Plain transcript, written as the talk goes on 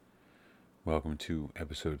Welcome to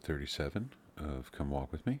episode 37 of Come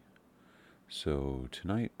Walk With Me. So,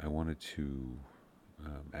 tonight I wanted to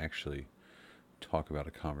actually talk about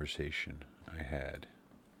a conversation I had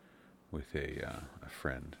with a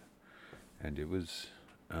friend, and it was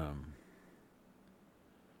fun.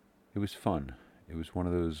 It was one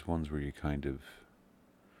of those ones where you kind of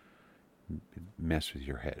mess with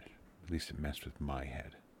your head. At least it messed with my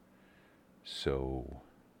head. So,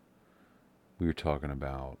 we were talking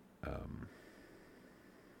about,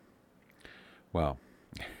 well,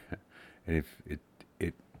 and if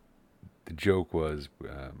it the joke was we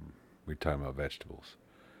were talking about vegetables,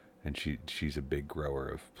 and she's a big grower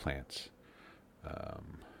of plants.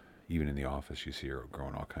 Um, Even in the office, you see her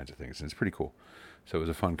growing all kinds of things, and it's pretty cool. So it was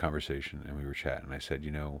a fun conversation, and we were chatting. And I said,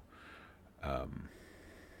 um,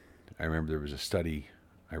 I remember there was a study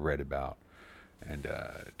I read about, and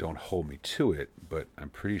don't hold me to it, but I'm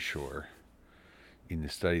pretty sure in the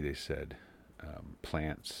study they said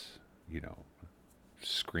plants, you know,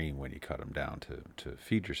 scream when you cut them down to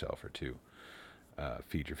feed yourself or to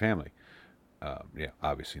feed your family. Yeah,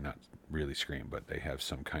 obviously not really scream, but they have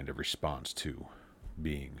some kind of response to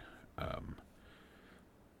being um,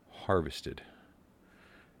 harvested.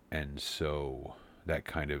 And so that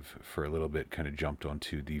kind of, for a little bit, kind of jumped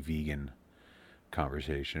onto the vegan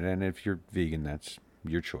conversation. And if you're vegan, that's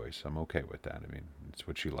your choice. I'm okay with that. I mean, it's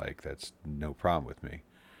what you like. That's no problem with me.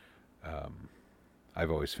 Um, I've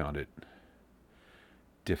always found it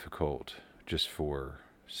difficult just for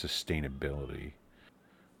sustainability.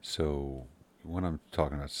 So when I'm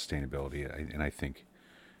talking about sustainability, and I think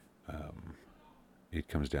um, it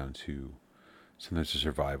comes down to sometimes a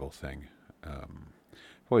survival thing.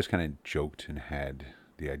 I've always kind of joked and had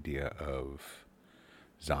the idea of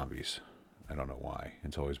zombies. I don't know why.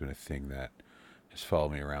 It's always been a thing that has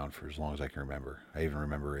followed me around for as long as I can remember. I even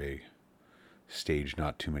remember a stage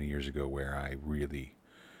not too many years ago where I really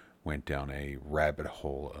went down a rabbit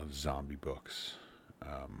hole of zombie books.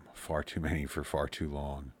 Far too many for far too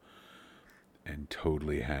long, and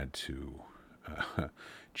totally had to uh,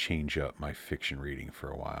 change up my fiction reading for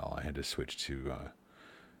a while. I had to switch to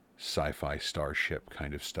sci-fi starship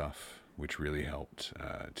kind of stuff, which really helped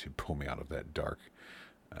to pull me out of that dark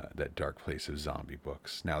place of zombie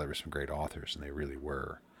books. Now there were some great authors, and they really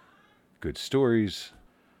were good stories.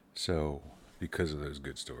 So because of those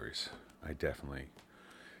good stories, I definitely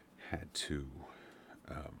had to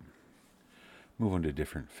move on to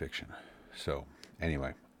different fiction. So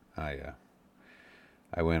anyway, I uh,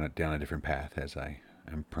 I went down a different path as I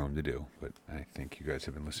am prone to do, but I think you guys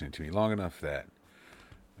have been listening to me long enough that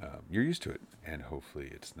you're used to it, and hopefully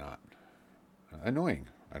it's not annoying.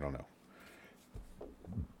 I don't know.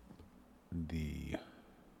 The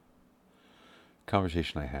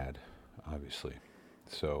conversation I had, obviously.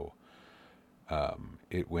 So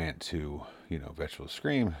it went to, vegetables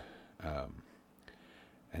scream, um,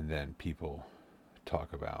 and then people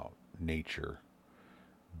talk about nature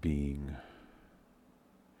being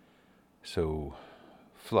so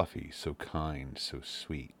fluffy, so kind, so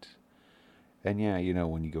sweet. And yeah,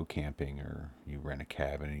 when you go camping or you rent a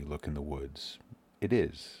cabin and you look in the woods, it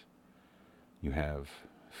is. You have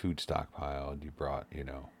food stockpiled, you brought,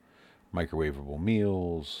 microwavable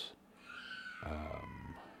meals,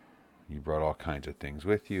 um, you brought all kinds of things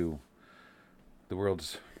with you. The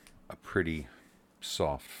world's a pretty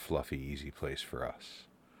soft, fluffy, easy place for us.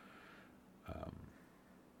 Um,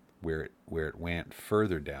 where it went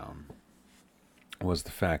further down was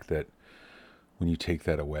the fact that when you take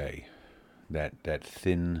that away, that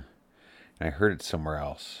thin, and I heard it somewhere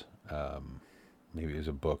else. Maybe it was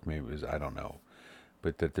a book, maybe it was, I don't know,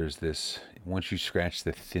 but that there's this, once you scratch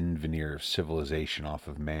the thin veneer of civilization off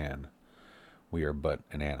of man, we are but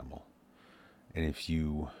an animal. And if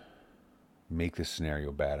you make the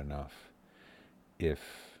scenario bad enough, if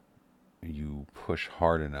you push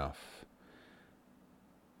hard enough,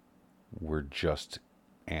 we're just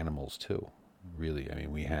animals too. Really, I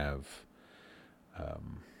mean, we have,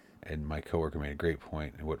 and my coworker made a great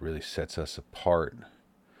point, and what really sets us apart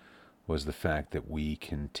was the fact that we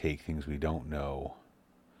can take things we don't know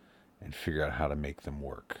and figure out how to make them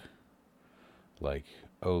work. Like,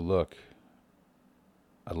 oh, look,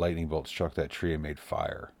 a lightning bolt struck that tree and made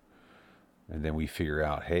fire. And then we figure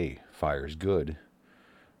out, hey, fire's good.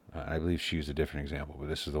 I believe she used a different example, but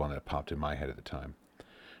this is the one that popped in my head at the time.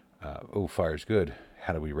 Oh, fire's good.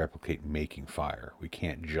 How do we replicate making fire? We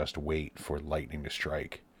can't just wait for lightning to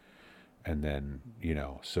strike. And then,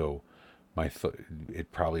 so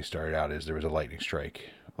it probably started out as there was a lightning strike.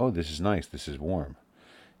 Oh, this is nice. This is warm.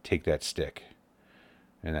 Take that stick.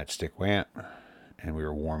 And that stick went, and we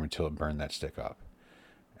were warm until it burned that stick up.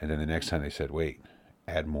 And then the next time they said, wait,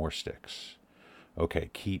 Add more sticks. Okay,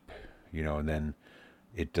 keep, and then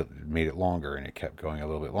made it longer, and it kept going a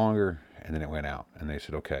little bit longer, and then it went out. And they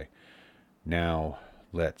said, okay, now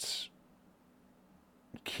let's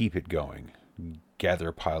keep it going. Gather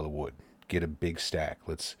a pile of wood. Get a big stack.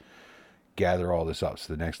 Let's gather all this up.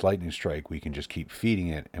 So the next lightning strike, we can just keep feeding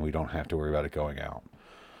it, and we don't have to worry about it going out.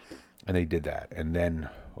 And they did that. And then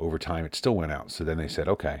over time, it still went out. So then they said,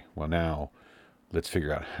 okay, well, now let's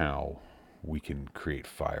figure out how we can create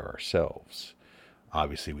fire ourselves.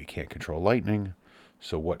 Obviously, we can't control lightning.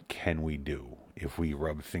 So what can we do? If we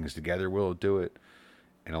rub things together, will it do it?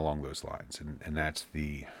 And along those lines. And that's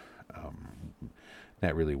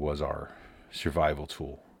that really was our survival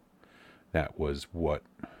tool. That was what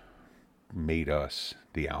made us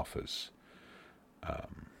the alphas,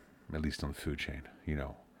 at least on the food chain,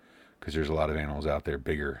 because there's a lot of animals out there,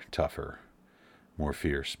 bigger, tougher, more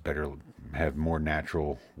fierce, better, have more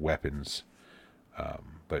natural weapons.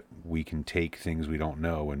 But we can take things we don't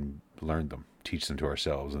know and learn them, teach them to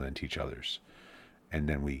ourselves, and then teach others. And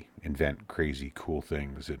then we invent crazy, cool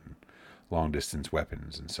things and long distance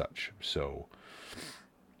weapons and such. So,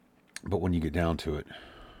 but when you get down to it,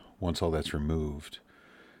 once all that's removed,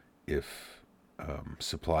 if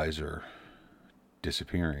supplies are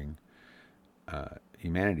disappearing,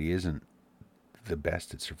 humanity isn't the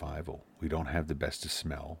best at survival. We don't have the best of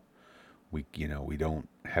smell. We don't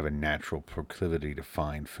have a natural proclivity to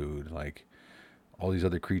find food. Like all these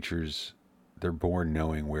other creatures, they're born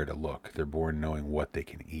knowing where to look. They're born knowing what they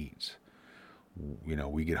can eat.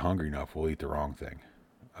 We get hungry enough, we'll eat the wrong thing.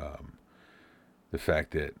 The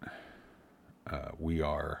fact that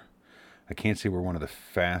I can't say we're one of the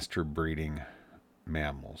faster breeding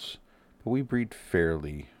mammals, but we breed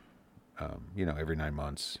fairly, every 9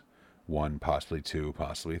 months, one, possibly two,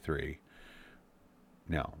 possibly three.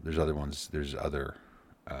 Now, there's other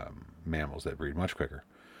mammals that breed much quicker,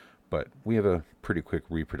 but we have a pretty quick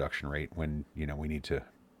reproduction rate when, we need to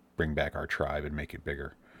bring back our tribe and make it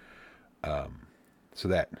bigger. So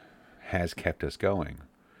that has kept us going,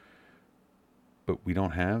 but we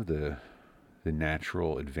don't have the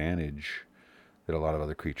natural advantage that a lot of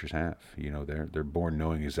other creatures have. They're born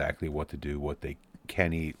knowing exactly what to do, what they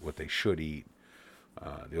can eat, what they should eat.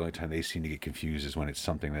 The only time they seem to get confused is when it's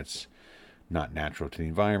something that's not natural to the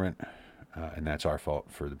environment, and that's our fault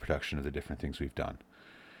for the production of the different things we've done.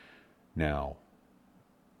 Now,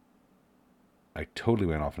 I totally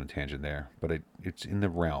went off on a tangent there, but it's in the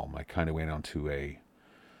realm. I kind of went onto a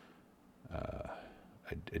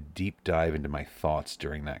deep dive into my thoughts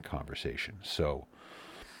during that conversation. So,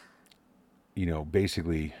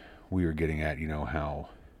 basically, we were getting at, how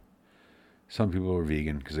some people are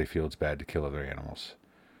vegan because they feel it's bad to kill other animals.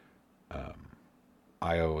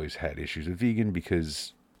 I always had issues with vegan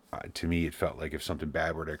because to me it felt like if something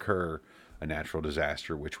bad were to occur, a natural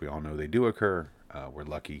disaster, which we all know they do occur, we're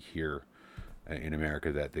lucky here in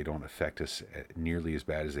America that they don't affect us nearly as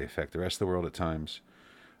bad as they affect the rest of the world at times.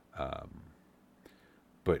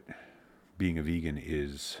 But being a vegan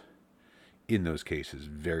is, in those cases,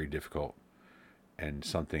 very difficult, and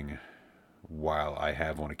something, while I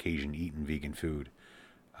have on occasion eaten vegan food,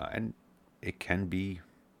 and it can be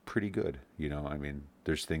pretty good.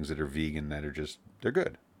 There's things that are vegan that are they're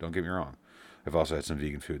good. Don't get me wrong. I've also had some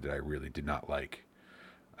vegan food that I really did not like.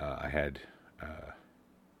 I had,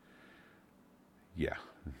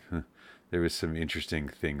 there was some interesting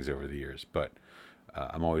things over the years, but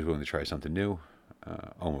I'm always willing to try something new.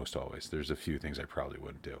 Almost always. There's a few things I probably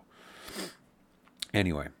wouldn't do.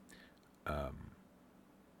 Anyway, but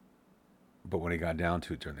when it got down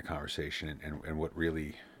to it during the conversation, and what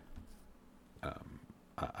really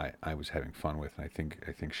I was having fun with, and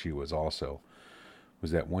I think she was also,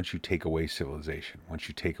 was that once you take away civilization, once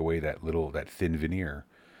you take away that thin veneer,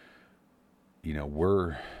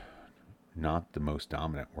 we're not the most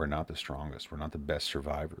dominant, we're not the strongest, we're not the best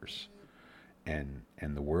survivors, and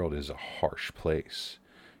the world is a harsh place.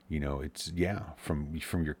 It's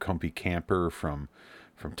from your comfy camper, from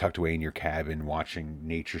tucked away in your cabin watching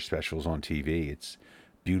nature specials on TV. It's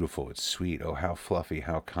beautiful, it's sweet. Oh, how fluffy,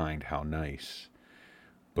 how kind, how nice.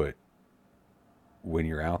 But when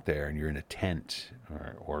you're out there and you're in a tent,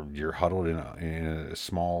 or you're huddled in a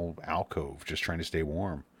small alcove just trying to stay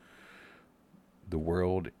warm, the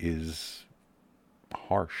world is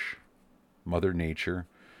harsh. Mother Nature,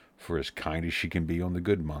 for as kind as she can be on the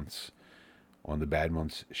good months, on the bad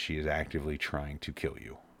months, she is actively trying to kill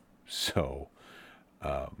you. So,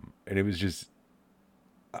 and it was just,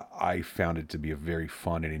 I found it to be a very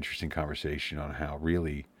fun and interesting conversation on how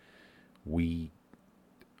really we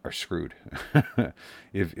are screwed.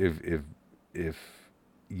 if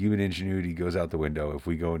human ingenuity goes out the window if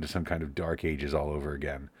we go into some kind of dark ages all over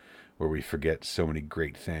again, where we forget so many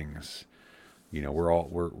great things. We're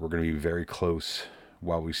going to be very close.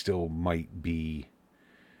 While we still might be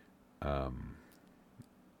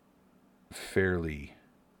fairly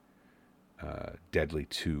deadly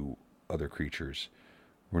to other creatures,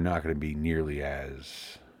 we're not going to be nearly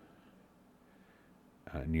as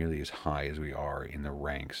high as we are in the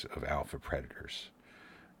ranks of alpha predators.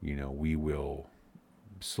 We will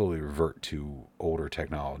slowly revert to older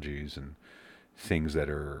technologies and things that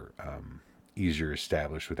are easier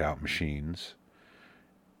established without machines,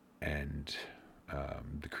 and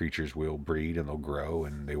the creatures will breed and they'll grow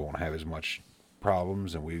and they won't have as much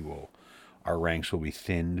problems, and our ranks will be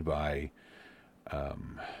thinned by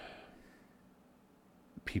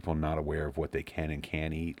people not aware of what they can and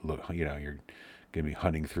can't eat. Look, you're going to be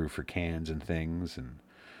hunting through for cans and things, and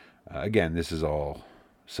again, this is all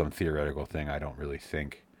some theoretical thing. I don't really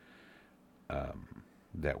think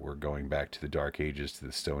that we're going back to the Dark Ages, to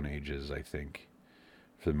the Stone Ages. I think,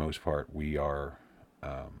 for the most part, we are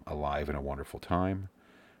alive in a wonderful time,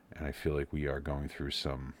 and I feel like we are going through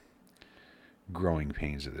some growing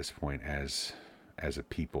pains at this point as a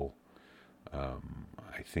people.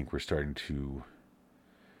 I think we're starting to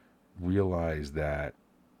realize that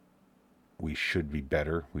we should be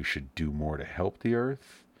better. We should do more to help the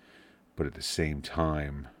earth, but at the same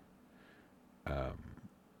time,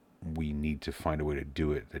 we need to find a way to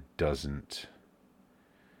do it that doesn't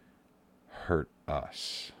hurt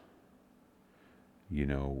us.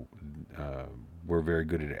 We're very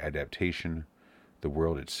good at adaptation. The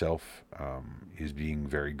world itself is being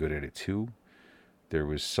very good at it too. There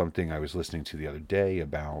was something I was listening to the other day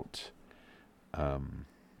about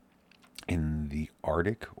in the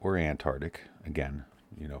Arctic or Antarctic. Again,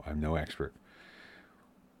 I'm no expert.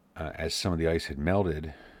 As some of the ice had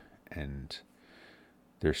melted, and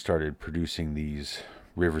they started producing these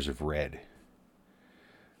rivers of red,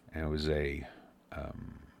 and it was a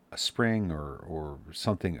spring or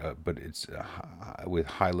something, but it's with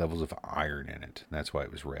high levels of iron in it. And that's why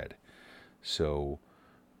it was red. So,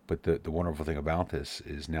 but the wonderful thing about this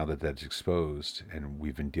is now that that's exposed, and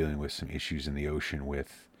we've been dealing with some issues in the ocean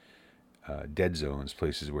with dead zones,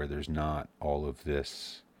 places where there's not all of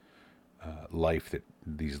this life, that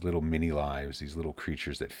these little mini lives, these little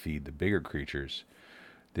creatures that feed the bigger creatures.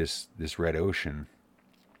 This red ocean,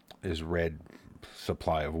 this red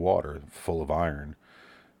supply of water full of iron,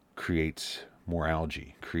 creates more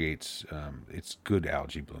algae, creates it's good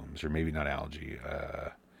algae blooms, or maybe not algae,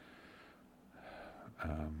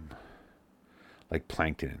 like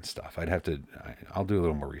plankton and stuff. I'll do a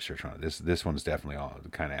little more research on it. This one's definitely all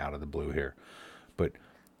kind of out of the blue here, but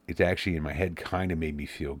it's actually in my head kind of made me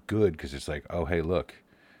feel good, because it's like, oh hey, look,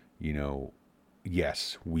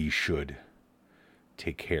 yes, we should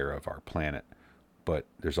take care of our planet, but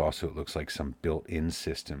there's also, it looks like, some built-in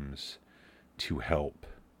systems to help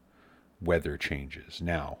weather changes.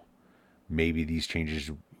 Now, maybe these changes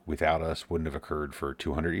without us wouldn't have occurred for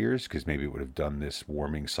 200 years, because maybe it would have done this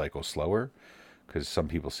warming cycle slower, because some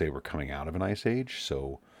people say we're coming out of an ice age,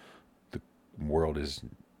 so the world is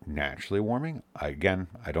naturally warming. I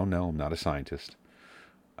don't know. I'm not a scientist.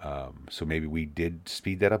 So maybe we did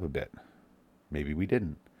speed that up a bit. Maybe we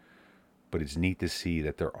didn't. But it's neat to see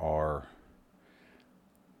that there are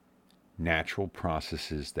natural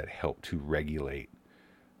processes that help to regulate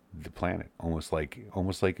the planet, almost like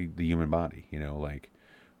the human body. Like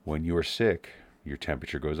when you're sick, your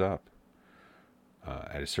temperature goes up.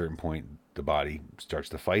 At a certain point, the body starts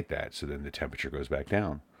to fight that, so then the temperature goes back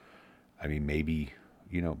down. I mean, maybe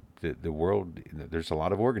the world. There's a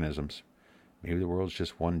lot of organisms. Maybe the world's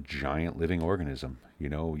just one giant living organism.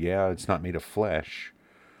 Yeah, it's not made of flesh,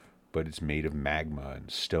 but it's made of magma and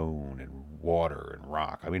stone and water and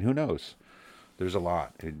rock. I mean, who knows? There's a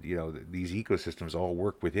lot. And, these ecosystems all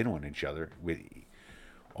work within each other.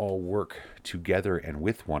 All work together and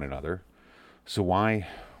with one another. So why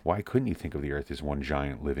couldn't you think of the Earth as one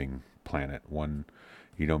giant living planet? One,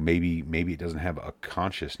 maybe it doesn't have a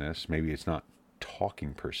consciousness. Maybe it's not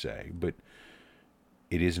talking per se, but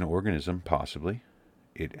it is an organism, possibly.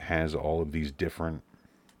 It has all of these different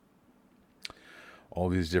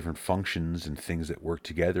functions and things that work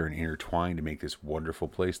together and intertwine to make this wonderful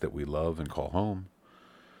place that we love and call home.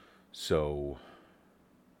 So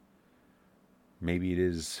maybe it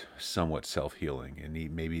is somewhat self-healing, and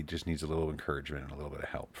maybe it just needs a little encouragement and a little bit of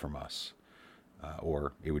help from us.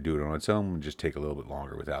 Or it would do it on its own and just take a little bit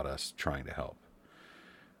longer without us trying to help.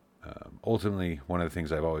 Ultimately, one of the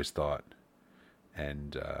things I've always thought,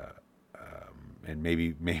 and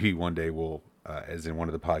maybe one day we'll, as in one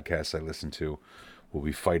of the podcasts I listen to, we'll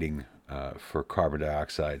be fighting for carbon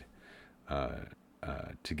dioxide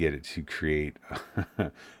to get it to create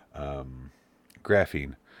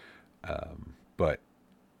graphene. But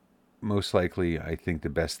most likely, I think the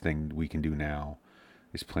best thing we can do now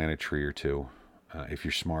is plant a tree or two. If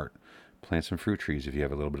you're smart, plant some fruit trees if you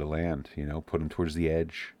have a little bit of land. Put them towards the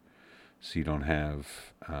edge so you don't have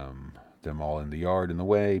them all in the yard in the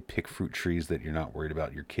way. Pick fruit trees that you're not worried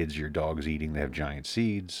about your kids or your dogs eating. They have giant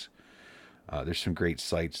seeds. There's some great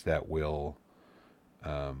sites that will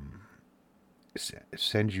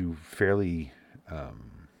send you fairly.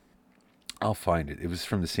 I'll find it. It was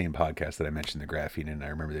from the same podcast that I mentioned the graphene, and I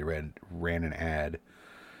remember they ran an ad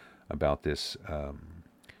about this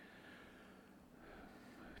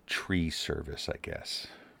tree service, I guess.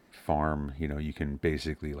 Farm, you can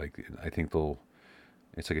basically, like, I think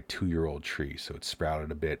it's like a 2-year-old tree, so it's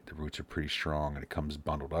sprouted a bit, the roots are pretty strong, and it comes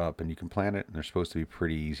bundled up, and you can plant it, and they're supposed to be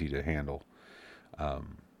pretty easy to handle.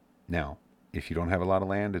 Now, if you don't have a lot of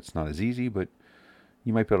land, it's not as easy, but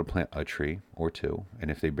you might be able to plant a tree or two,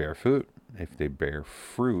 and if they bear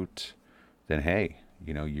fruit, then hey,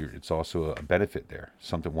 it's also a benefit there.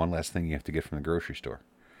 One less thing you have to get from the grocery store.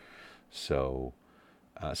 So,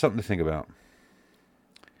 something to think about.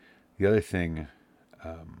 The other thing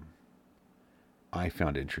I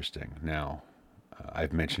found interesting. Now,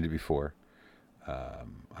 I've mentioned it before.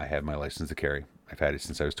 I have my license to carry. I've had it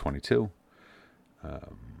since I was 22.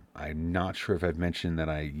 I'm not sure if I've mentioned that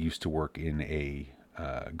I used to work in a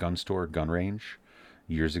gun range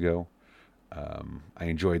years ago. I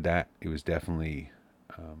enjoyed that. It was definitely,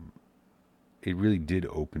 it really did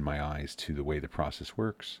open my eyes to the way the process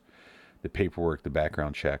works. The paperwork, the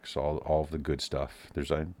background checks, all of the good stuff.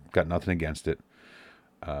 I've got nothing against it.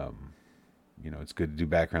 It's good to do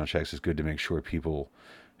background checks. It's good to make sure people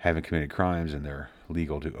haven't committed crimes and they're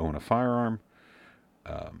legal to own a firearm.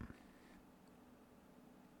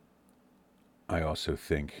 I also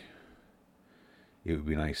think it would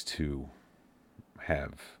be nice to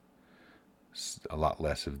have a lot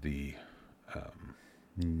less of the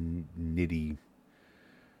nitty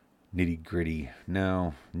gritty,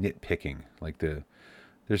 nitpicking. Like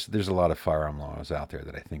there's a lot of firearm laws out there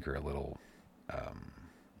that I think are a little,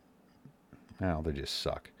 they just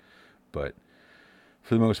suck. But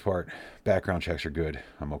for the most part, background checks are good.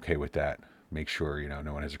 I'm okay with that. Make sure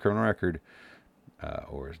no one has a criminal record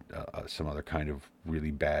or some other kind of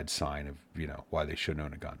really bad sign of why they shouldn't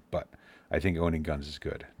own a gun. But I think owning guns is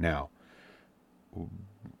good. Now,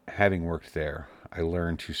 having worked there, I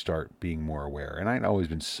learned to start being more aware. And I'd always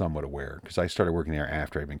been somewhat aware because I started working there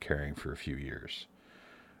after I'd been carrying for a few years.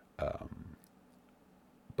 But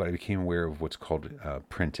I became aware of what's called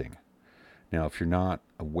printing. Now, if you're not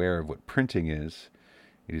aware of what printing is,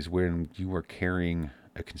 it is when you are carrying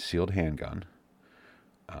a concealed handgun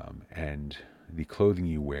and the clothing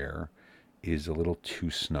you wear is a little too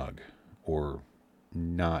snug or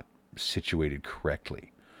not situated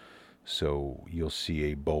correctly. So you'll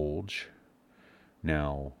see a bulge.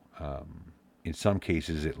 Now, in some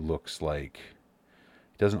cases, it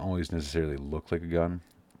doesn't always necessarily look like a gun,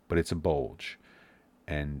 but it's a bulge.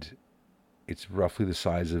 And it's roughly the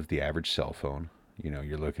size of the average cell phone.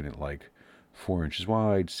 You're looking at like 4 inches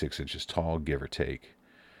wide, 6 inches tall, give or take.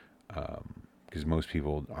 Because most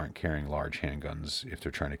people aren't carrying large handguns if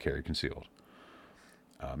they're trying to carry concealed.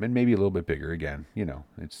 And maybe a little bit bigger. Again,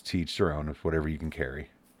 it's to each their own. It's whatever you can carry.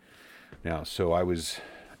 Now, so I was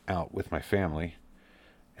out with my family,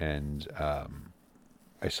 and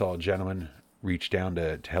I saw a gentleman reach down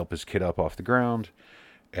to help his kid up off the ground,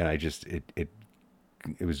 and I just it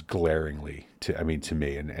was glaringly to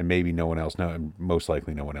me, and maybe no one else most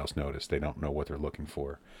likely no one else noticed. They don't know what they're looking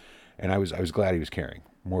for, and I was glad he was carrying.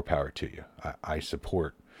 More power to you. I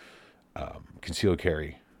support concealed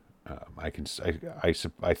carry. I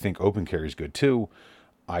think open carry is good too.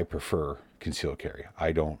 I prefer concealed carry.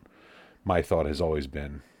 My thought has always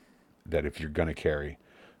been that if you're going to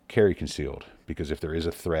carry concealed, because if there is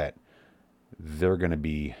a threat, they're going to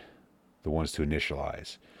be the ones to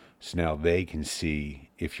initialize. So now they can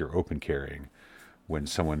see if you're open carrying when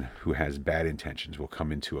someone who has bad intentions will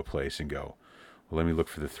come into a place and go, well, let me look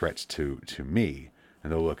for the threats to me.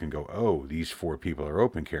 And they'll look and go, oh, these 4 people are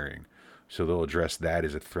open carrying. So they'll address that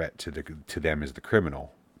as a threat to them as the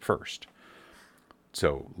criminal first.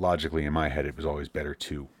 So logically in my head, it was always better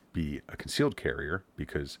to be a concealed carrier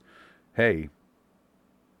because, hey,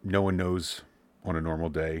 no one knows on a normal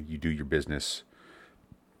day. You do your business.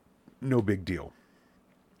 No big deal.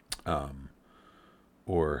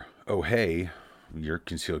 Or, oh, hey, you're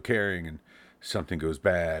concealed carrying and something goes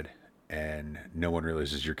bad and no one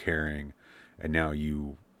realizes you're carrying. And now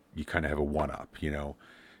you kind of have a one-up,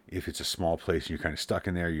 If it's a small place and you're kind of stuck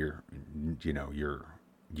in there, you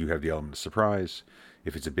have the element of surprise.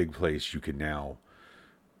 If it's a big place, you can now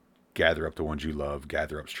gather up the ones you love,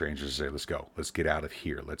 gather up strangers, and say, "Let's go. Let's get out of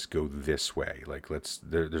here. Let's go this way. Like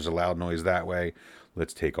there's a loud noise that way.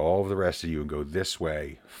 Let's take all of the rest of you and go this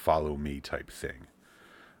way. Follow me," type thing.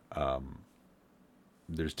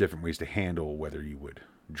 There's different ways to handle whether you would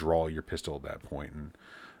draw your pistol at that point, and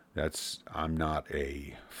I'm not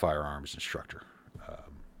a firearms instructor.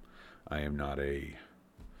 I am not a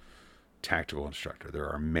tactical instructor. There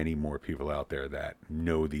are many more people out there that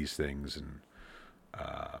know these things and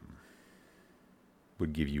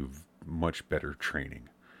would give you much better training.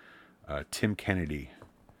 Tim Kennedy,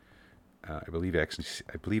 I believe ex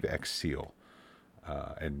SEAL,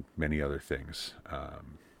 and many other things.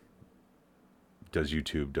 Does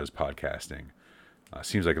YouTube, does podcasting.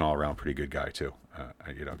 Seems like an all-around pretty good guy too.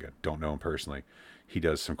 Again, don't know him personally. He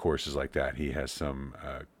does some courses like that. He has some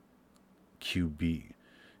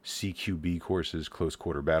CQB courses, close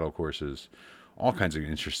quarter battle courses, all kinds of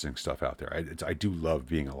interesting stuff out there. I do love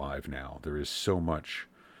being alive now. There is so much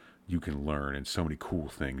you can learn and so many cool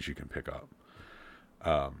things you can pick up.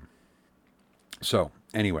 So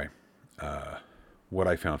anyway, what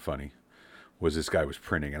I found funny was this guy was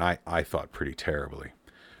printing, and I thought pretty terribly.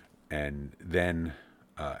 And then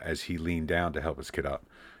as he leaned down to help us get up,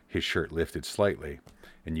 his shirt lifted slightly,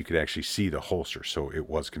 and you could actually see the holster. So it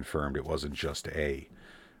was confirmed. It wasn't just a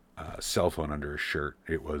cell phone under his shirt.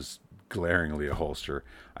 It was glaringly a holster.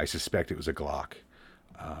 I suspect it was a Glock.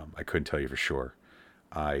 I couldn't tell you for sure.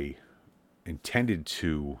 I intended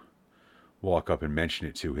to walk up and mention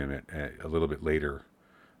it to him a little bit later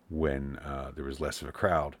when there was less of a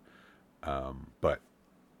crowd. But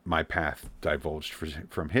my path divulged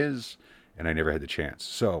from his, and I never had the chance.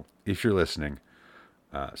 So if you're listening,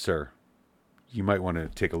 sir, you might want to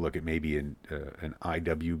take a look at maybe an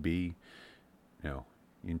IWB,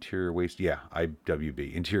 interior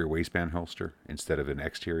interior waistband holster instead of an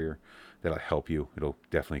exterior. That'll help you. It'll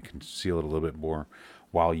definitely conceal it a little bit more.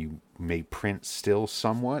 While you may print still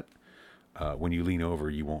somewhat, when you lean over,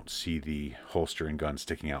 you won't see the holster and gun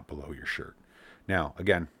sticking out below your shirt. Now,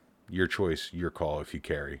 again, your choice, your call if you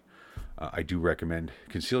carry. I do recommend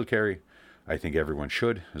concealed carry. I think everyone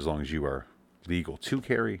should, as long as you are legal to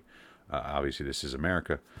carry. Obviously, this is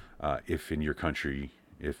America. If in your country,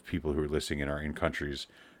 if people who are listening are in countries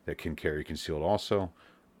that can carry concealed also,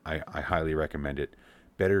 I highly recommend it.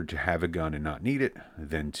 Better to have a gun and not need it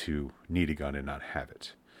than to need a gun and not have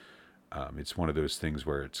it. It's one of those things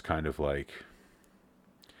where it's kind of like,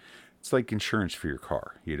 it's like insurance for your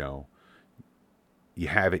car, You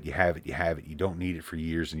have it. You don't need it for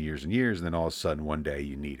years and years and years, and then all of a sudden one day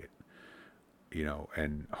you need it.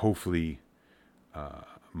 And hopefully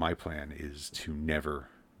my plan is to never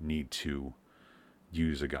need to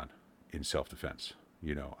use a gun in self-defense.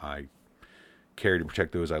 I carry to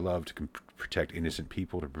protect those I love, to protect innocent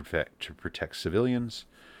people, to protect civilians.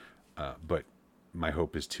 But my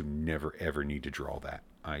hope is to never, ever need to draw that.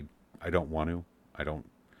 I don't want to.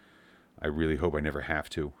 I really hope I never have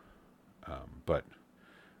to. But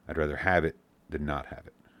I'd rather have it than not have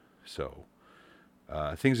it. So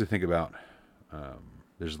things to think about.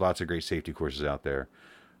 There's lots of great safety courses out there.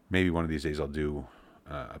 Maybe one of these days I'll do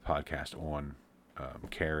a podcast on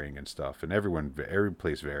carrying and stuff. And every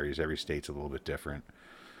place varies. Every state's a little bit different.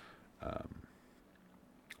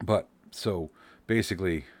 But so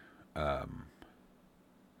basically, I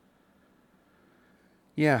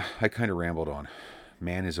kind of rambled on.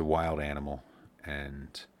 Man is a wild animal,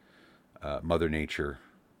 and Mother Nature,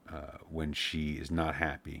 when she is not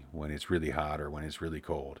happy, when it's really hot or when it's really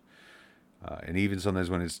cold, and even sometimes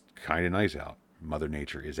when it's kind of nice out, Mother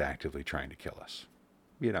Nature is actively trying to kill us.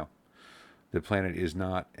 The planet is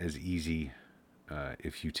not as easy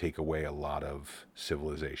if you take away a lot of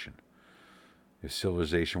civilization. If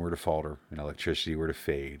civilization were to falter and electricity were to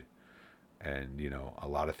fade and, a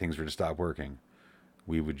lot of things were to stop working,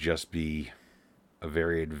 we would just be a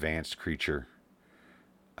very advanced creature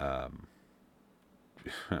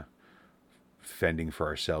fending for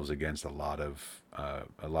ourselves against a lot of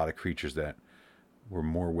creatures that were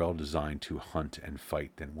more well designed to hunt and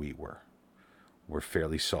fight than we were. We're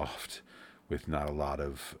fairly soft with not a lot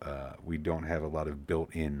of, we don't have a lot of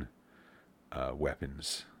built-in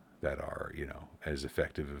weapons that are, as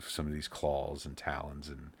effective as some of these claws and talons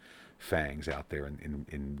and fangs out there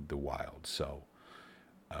in the wild. So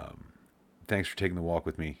thanks for taking the walk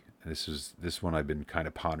with me. This one I've been kind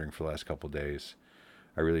of pondering for the last couple of days.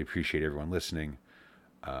 I really appreciate everyone listening.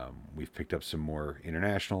 We've picked up some more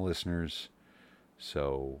international listeners.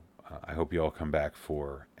 So I hope you all come back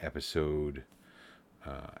for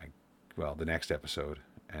the next episode.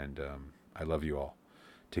 And I love you all.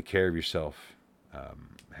 Take care of yourself.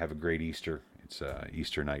 Have a great Easter. It's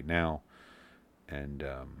Easter night now. And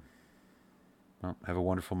well, have a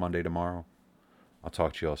wonderful Monday tomorrow. I'll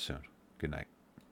talk to you all soon. Good night.